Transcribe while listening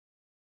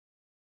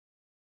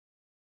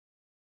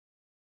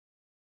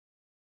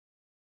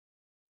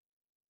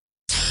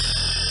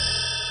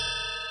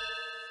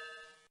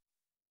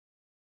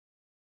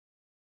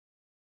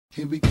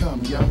Here we come,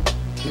 yo.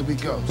 Here we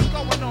go. What's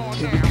going on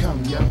Here now? we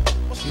come, yo.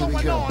 What's Here we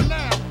going go. on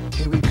now?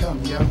 Here we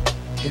come, yo.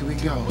 Here we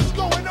go. What's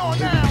going on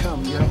Here now? we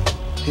come, yo.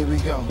 Here we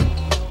go.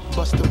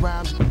 Bust the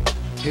rhymes.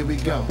 Here we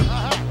go.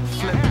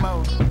 Flip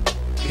mode.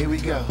 Here we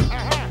go.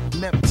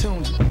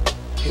 Neptune.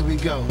 Here we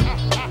go.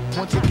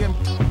 Once again.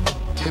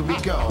 Here we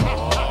go.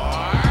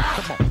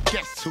 Come on,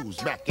 guess who's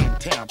back in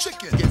town?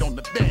 Chickens, get on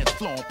the dance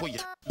floor and put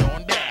your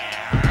on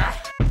down.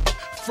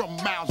 From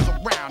miles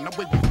around, the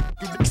way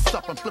you mix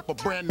up and flip a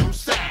brand new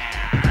sound.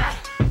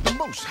 The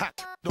most hot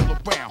all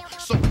around,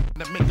 so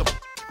that make a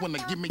wanna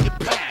give me your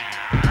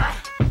pound.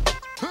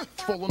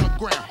 Fall on the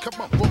ground,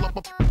 come on, roll up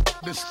a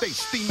then stay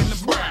steaming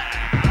the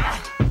brown.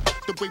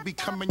 The way we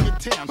come in your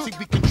town, see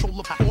we control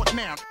the fort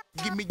now.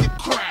 Give me your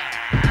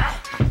crown.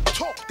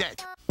 Talk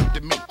that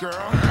to me,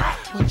 girl.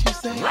 What you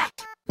say?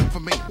 For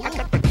me, I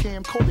got the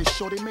camcorder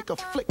show, they make a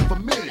flick for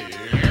me.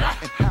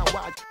 And how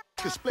I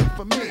can split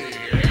for me.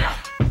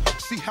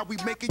 See how we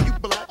making you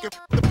black and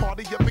the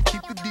party up and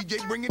keep the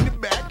DJ bringing it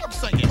back. I'm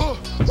saying, all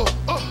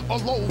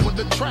over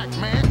the track,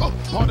 man.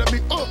 Pardon me,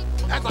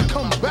 as I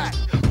come back.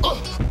 All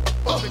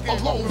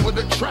over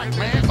the track,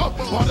 man.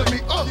 Pardon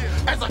me,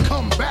 as I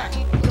come back.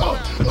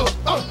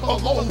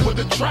 All over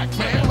the track,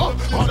 man.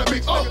 Pardon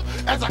me,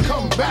 as I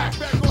come back.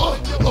 All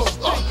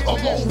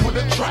over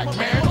the track,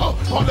 man.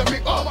 Pardon me,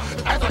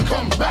 as I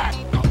come back.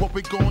 What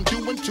we gonna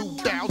do in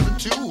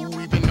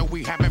 2002, even though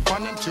we having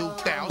fun in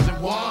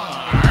 2001.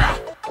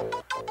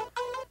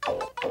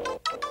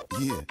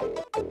 Yeah.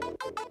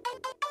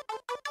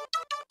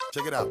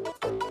 Check it out.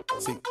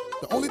 See,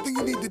 the only thing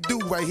you need to do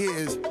right here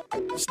is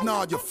just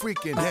nod your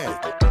freaking head.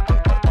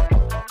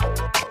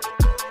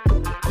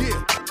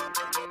 Yeah.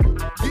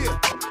 Yeah.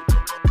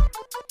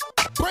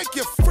 Break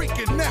your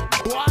freaking neck,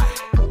 boy.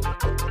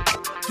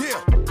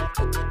 Yeah.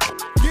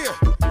 Yeah.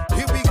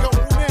 Here we go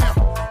now.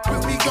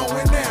 Where we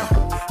going now?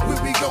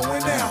 Where we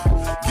going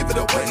now? Give it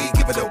away,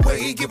 give it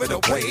away, give it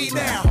away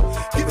now.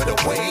 Give it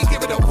away,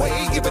 give it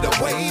away, give it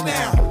away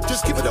now.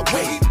 Just give it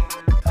away.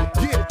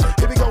 Yeah,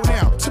 here we go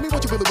now. Tell me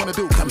what you really wanna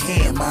do. Come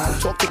here, man.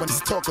 Talk to me,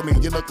 talk to me.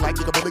 You look like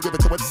you can really give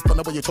it to us.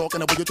 The way you're talking,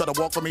 the way you try to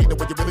walk for me, the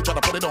way you really try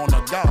to put it on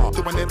the guard.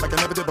 Doing it like I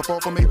never did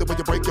before for me. The way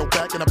you break your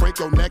back and I break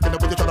your neck, and the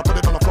way you try to put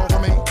it on the floor for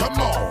me. Come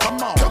on,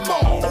 come on, come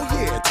on. Oh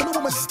yeah, tell me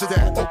what my sister's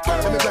at. Okay,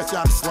 let me bless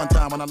y'all this one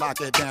time when I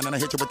lock it down and I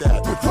hit you with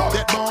that.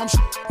 That bomb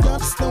y'all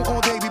just know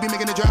all day we be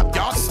making it drop.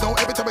 Y'all just know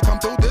every time we come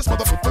through this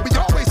motherfucker, we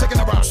always taking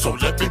a rock. So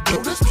let me do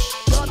this.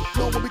 Y'all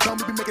know when we come,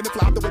 we be making it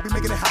flop. The way we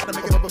making it hot and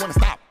making it up and wanna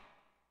stop.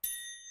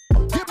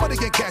 Get money,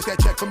 get cash, that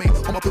check for me.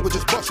 All my people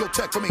just bust your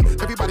check for me.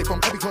 Everybody from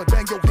every hood,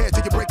 bang your head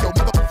till you break your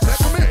motherfucker neck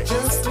for me.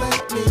 Just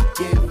let me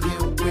give you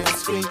real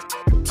street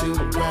to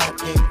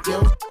ride in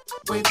your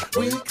way.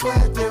 We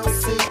clap your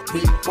seat,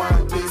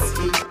 rewind this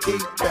heat,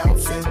 keep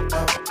bouncing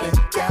up and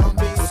down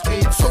these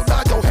streets. So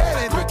nod your head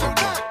and break your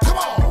neck. Come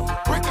on,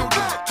 break your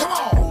neck. Come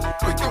on,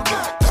 break your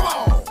neck. Come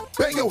on,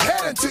 bang your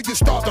head until you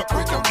start to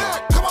break your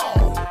neck. Come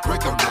on,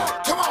 break your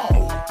neck. Come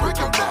on, break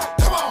your neck.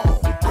 Come on,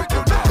 break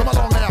your neck. Come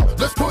along now,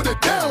 let's put it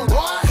down.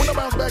 When I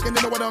bounce back and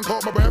you know I done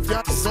caught my breath,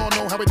 y'all just all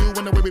know how we do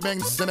when the way we bang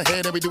this in the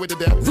head and we do it to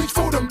death. Reach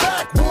for them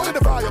back, wood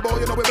the fire, boy,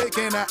 you know we're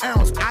making an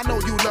ounce. I know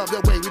you love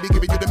the way we be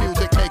giving you the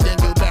music, making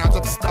you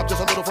bounce. Stop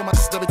just a little for my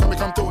sister every time we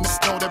come through and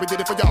know that we did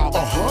it for y'all.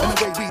 And the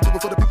way we do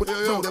it for the people that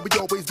know that we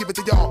always give it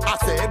to y'all. I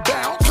said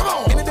bounce, come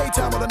on. In the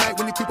daytime or the night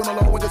when you keep on the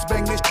low and just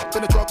bang this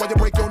in the truck while you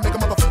break your nigga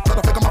motherfucker, try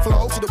to fake on my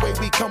flow. See the way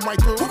we come right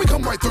through, when we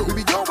come right through,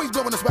 we be always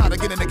blowing the spot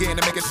again and again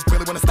to make it just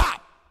really wanna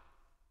stop.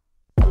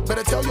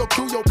 Better tell your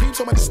crew, your peeps,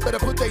 somebody just better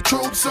put their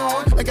troops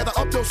on. And gather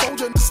up your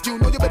soldiers, you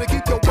know you better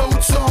keep your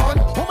boots on.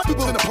 All my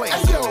people in the place,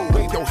 hey yo,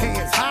 wave your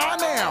hands high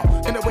now.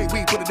 And the way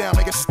we put it down,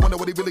 make us wonder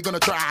what he really gonna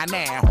try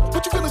now.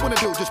 What you really wanna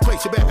do, just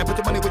place your bet and put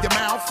your money where your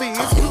mouth is.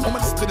 On my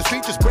to the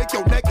street, just break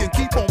your neck and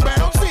keep on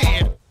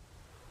bouncing.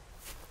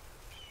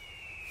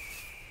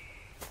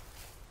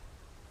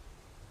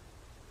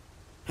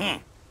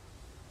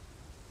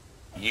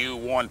 You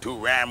want to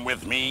ram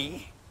with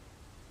me?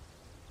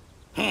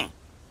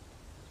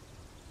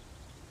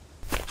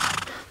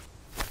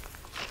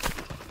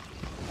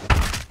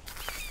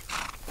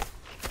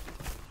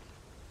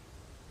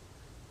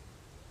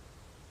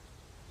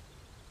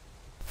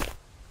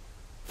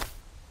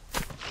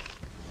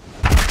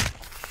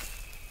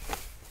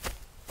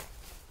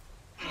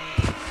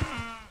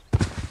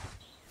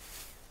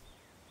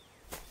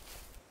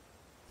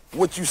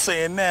 What you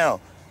saying now,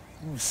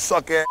 you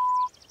suck ass?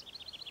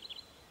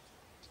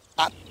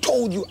 I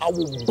told you I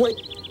will break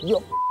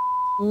your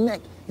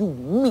neck, you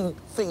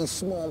meat-faced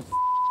small.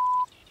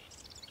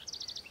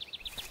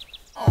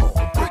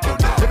 Break your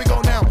neck. Here we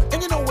go now.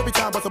 And you know every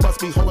time bust a bus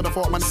be holding the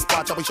fort, man,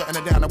 spot, y'all be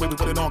shutting it down. The way we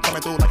put it on,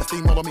 coming through like a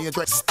steamroller, me and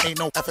Drex. Ain't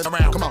no effing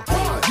around. Come on.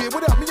 Yeah,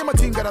 what up? Me and my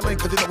team got a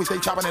link, cause you know we stay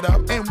chopping it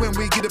up. And when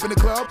we get up in the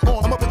club,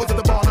 all my people to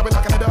the bar, now we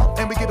locking it up.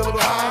 And we get a little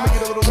high, and we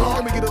get a little drunk,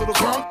 and we get a little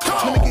drunk.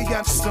 Let me get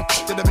y'all some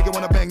shit that make you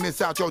wanna bang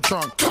this out your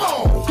trunk. Come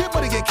on. Get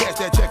money, get cash,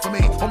 that check for me.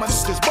 All my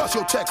sisters, bust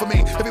your check for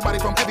me. Everybody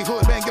from every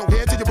hood, bang your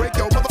head till you break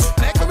your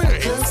motherfucking neck for me.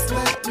 Just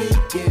let me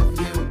give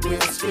you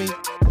real street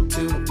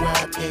to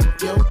ride in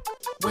your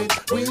way.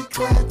 We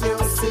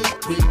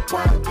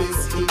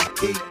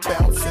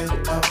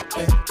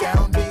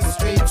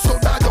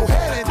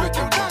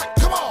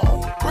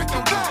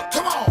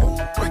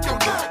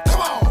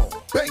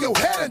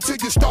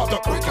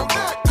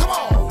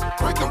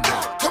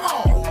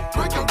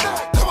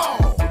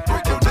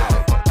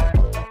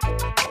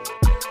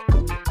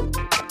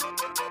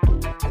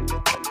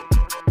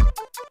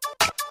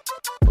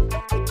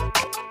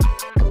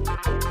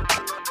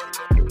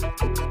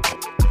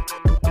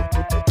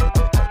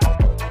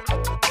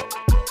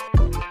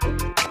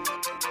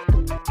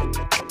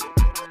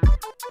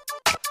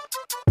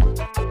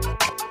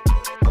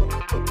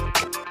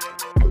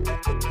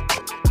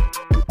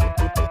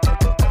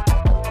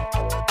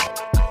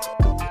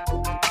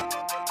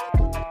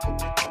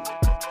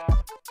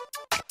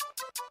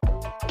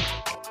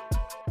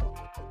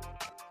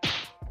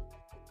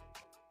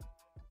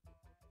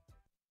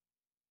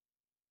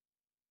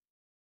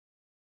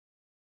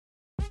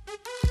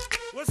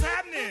What's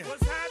happening?